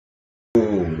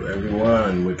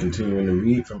everyone. We're continuing to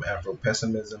read from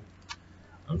Afropessimism.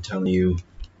 I'm telling you,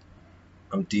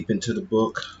 I'm deep into the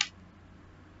book.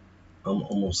 I'm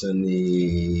almost in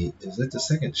is it the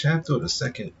second chapter or the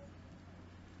second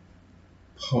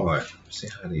part? Let's see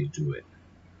how they do it.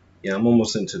 Yeah, I'm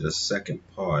almost into the second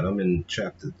part. I'm in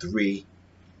chapter 3,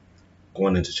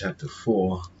 going into chapter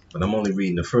 4, but I'm only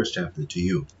reading the first chapter to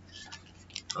you.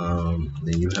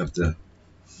 Then you have to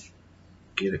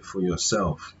get it for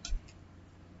yourself.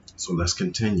 So let's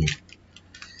continue.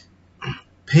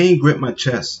 Pain gripped my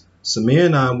chest. Samir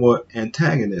and I were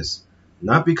antagonists,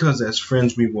 not because as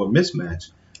friends we were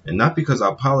mismatched, and not because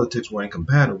our politics were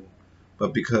incompatible,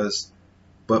 but because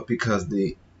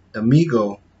the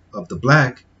amigo of the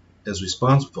black is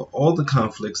responsible for all the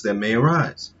conflicts that may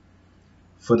arise.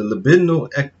 For the libidinal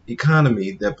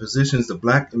economy that positions the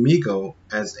black amigo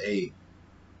as a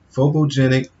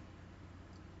phobogenic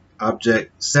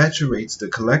object saturates the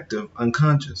collective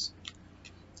unconscious.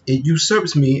 It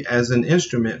usurps me as an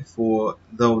instrument for,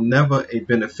 though never a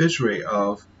beneficiary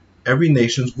of, every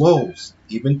nation's woes,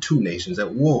 even two nations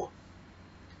at war.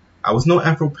 I was no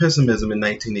Afropessimism in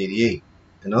 1988.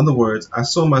 In other words, I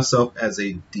saw myself as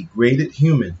a degraded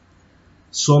human,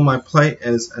 saw my plight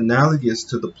as analogous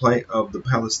to the plight of the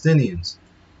Palestinians,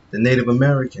 the Native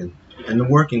American, and the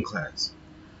working class.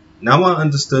 Now I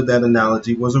understood that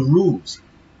analogy was a ruse.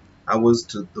 I was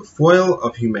to the foil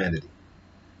of humanity.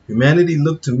 Humanity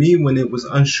looked to me when it was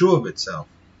unsure of itself.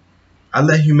 I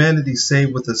let humanity say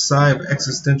with a sigh of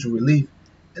existential relief,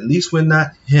 at least we're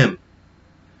not him.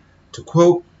 To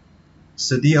quote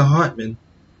Saidiya Hartman,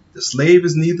 the slave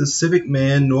is neither civic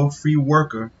man nor free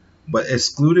worker, but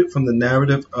excluded from the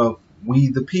narrative of we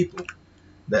the people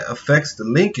that affects the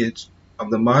linkage of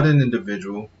the modern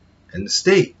individual and the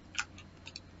state.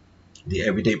 The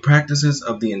everyday practices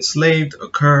of the enslaved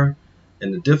occur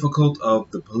in the difficult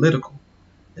of the political,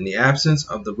 in the absence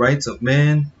of the rights of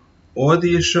man or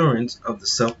the assurance of the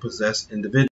self-possessed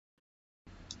individual.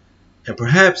 And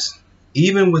perhaps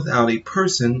even without a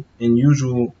person in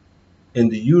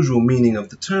the usual meaning of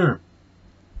the term.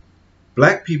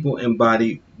 Black people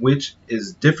embody, which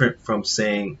is different from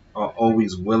saying are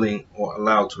always willing or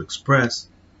allowed to express,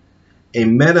 a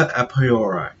meta a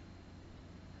priori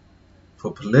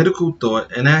for political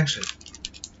thought and action,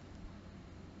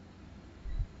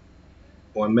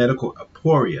 or medical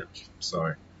aporia,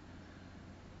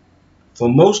 For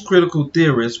most critical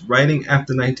theorists writing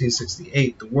after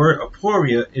 1968, the word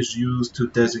aporia is used to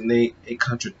designate a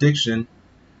contradiction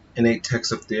in a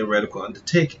text of theoretical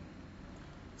undertaking.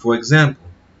 For example,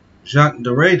 Jacques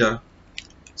Derrida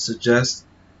suggests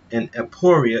an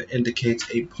aporia indicates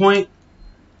a point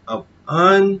of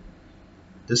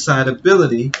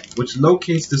undecidability which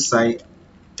locates the site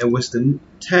at which the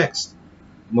text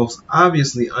most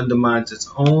obviously undermines its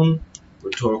own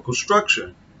rhetorical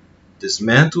structure,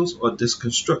 dismantles or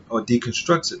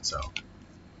deconstructs itself.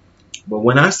 But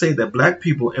when I say that black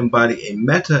people embody a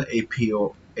meta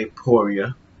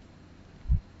aporia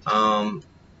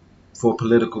for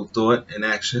political thought and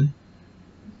action,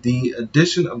 the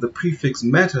addition of the prefix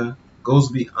meta goes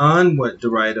beyond what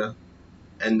Derrida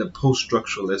and the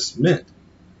post-structuralists meant.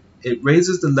 It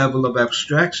raises the level of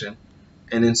abstraction,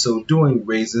 and in so doing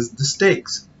raises the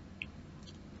stakes.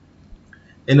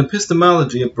 In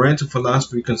epistemology, a branch of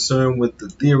philosophy concerned with the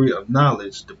theory of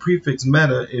knowledge, the prefix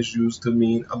meta is used to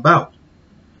mean about,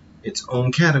 its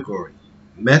own category.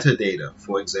 Metadata,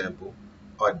 for example,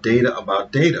 are data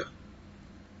about data.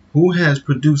 Who has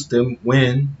produced them,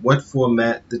 when, what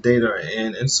format the data are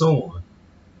in, and so on.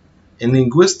 In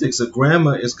linguistics, a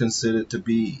grammar is considered to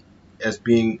be as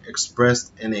being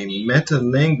expressed in a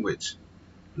meta-language,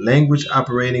 language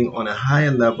operating on a higher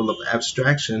level of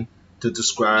abstraction to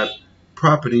describe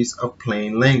properties of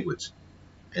plain language,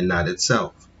 and not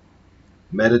itself.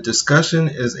 Meta-discussion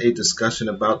is a discussion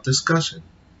about discussion,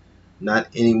 not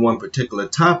any one particular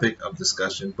topic of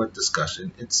discussion, but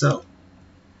discussion itself.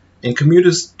 In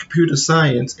computer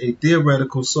science, a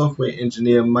theoretical software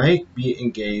engineer might be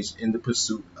engaged in the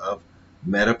pursuit of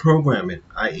metaprogramming,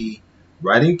 i.e.,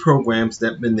 writing programs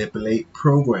that manipulate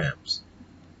programs.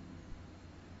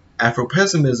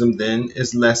 Afropessimism, then,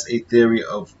 is less a theory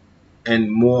of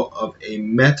and more of a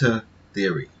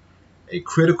meta-theory, a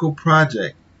critical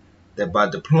project that by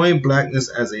deploying blackness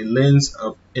as a lens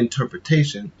of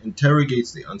interpretation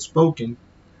interrogates the unspoken,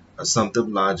 assumptive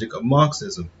logic of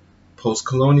Marxism,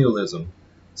 post-colonialism,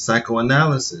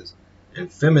 psychoanalysis,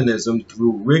 and feminism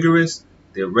through rigorous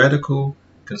theoretical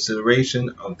consideration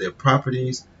of their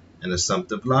properties and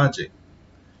assumptive logic,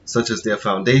 such as their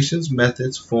foundations,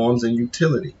 methods, forms, and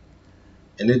utility.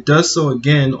 And it does so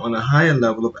again on a higher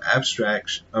level of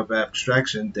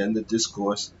abstraction than the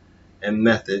discourse and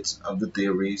methods of the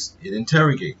theories it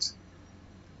interrogates.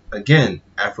 Again,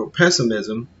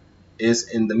 Afropessimism is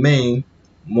in the main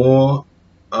more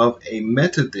of a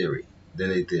meta-theory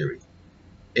than a theory.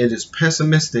 It is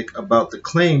pessimistic about the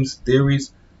claims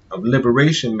theories of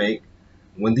liberation make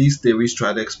when these theories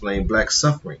try to explain black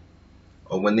suffering,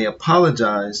 or when they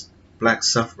apologize black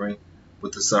suffering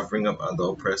with the suffering of other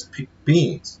oppressed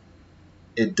beings.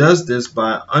 It does this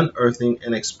by unearthing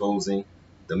and exposing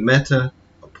the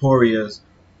meta-aporias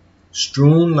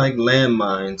strewn like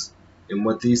landmines in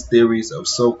what these theories of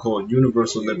so-called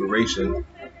universal liberation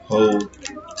hold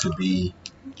to be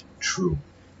true.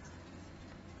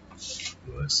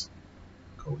 Let's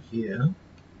go here,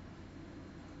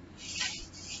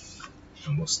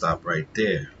 and we'll stop right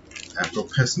there.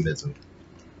 Afropessimism.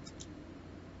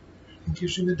 It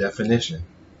gives you the definition.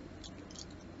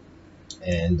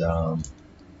 And the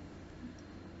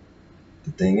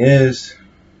thing is,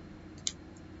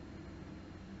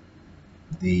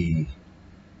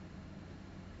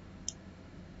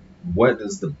 what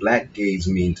does the black gaze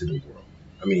mean to the world?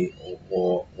 I mean,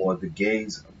 or the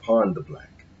gaze upon the black.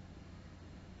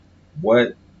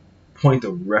 What point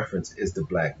of reference is the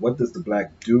black? What does the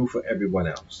black do for everyone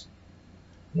else?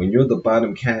 When you're the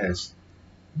bottom caste,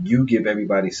 you give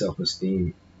everybody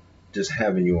self-esteem just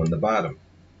having you on the bottom.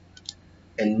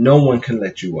 And no one can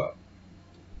let you up.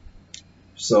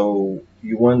 So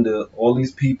you wonder, all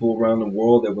these people around the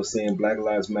world that were saying Black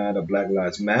Lives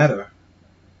Matter,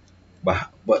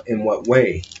 but in what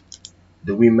way?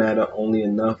 Do we matter only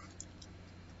enough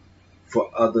for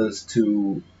others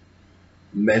to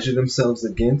measure themselves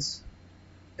against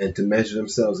and to measure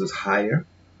themselves as higher?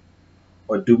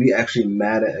 Or do we actually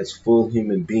matter as full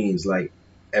human beings like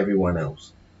everyone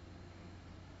else?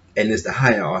 And is the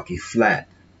hierarchy flat?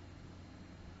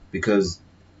 Because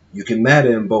you can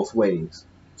matter in both ways.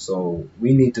 So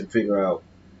we need to figure out,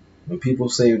 when people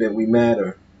say that we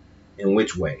matter, in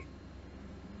which way.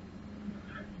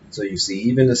 So you see,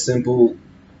 even a simple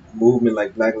movement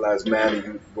like Black Lives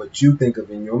Matter, what you think of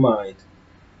in your mind,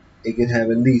 it can have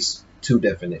at least two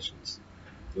definitions,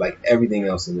 like everything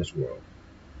else in this world.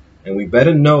 And we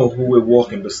better know who we're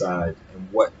walking beside and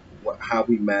how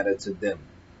we matter to them.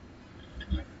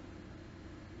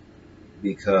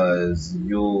 Because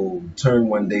you'll turn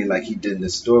one day like he did in the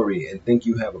story and think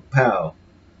you have a pal,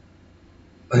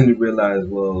 and you realize,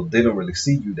 well, they don't really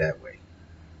see you that way.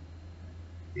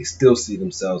 They still see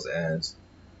themselves as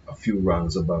a few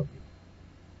rungs above you.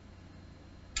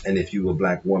 And if you were a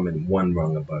black woman, one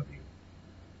rung above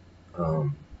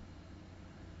you.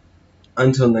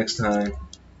 Until next time,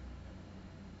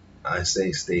 I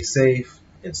say stay safe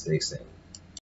and stay sane.